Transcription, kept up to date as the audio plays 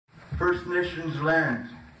First Nations land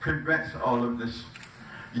prevents all of this.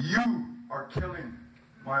 You are killing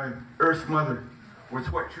my Earth Mother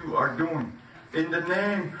with what you are doing in the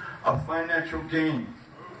name of financial gain.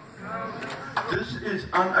 This is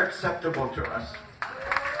unacceptable to us.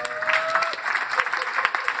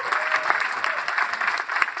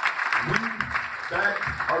 We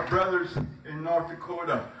back our brothers in North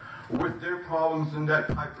Dakota with their problems in that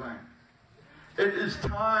pipeline. It is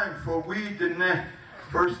time for we, the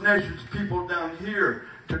First Nations people down here,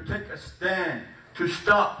 to take a stand to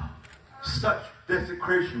stop such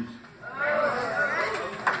desecrations.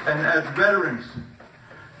 And as veterans,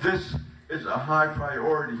 this is a high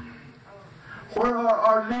priority. Where are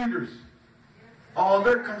our leaders? All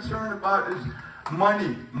they're concerned about is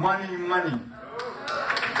money, money, money.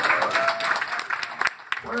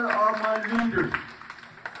 Where are my leaders?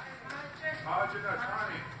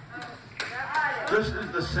 This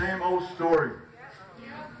is the same old story.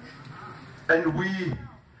 And we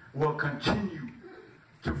will continue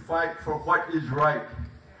to fight for what is right,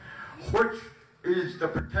 which is the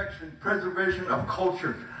protection, preservation of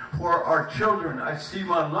culture for our children. I see a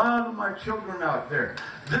lot of my children out there.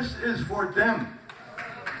 This is for them,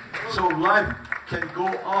 so life can go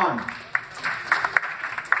on.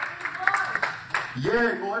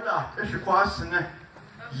 Yeah, go that. It's a question.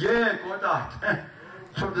 Yeah, go that.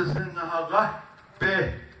 So this is in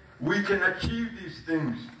we can achieve these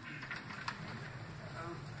things.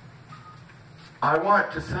 I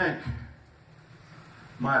want to thank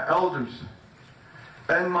my elders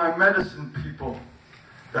and my medicine people,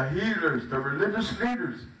 the healers, the religious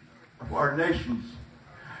leaders of our nations.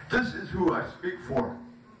 This is who I speak for.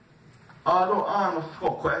 I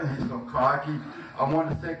want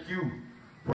to thank you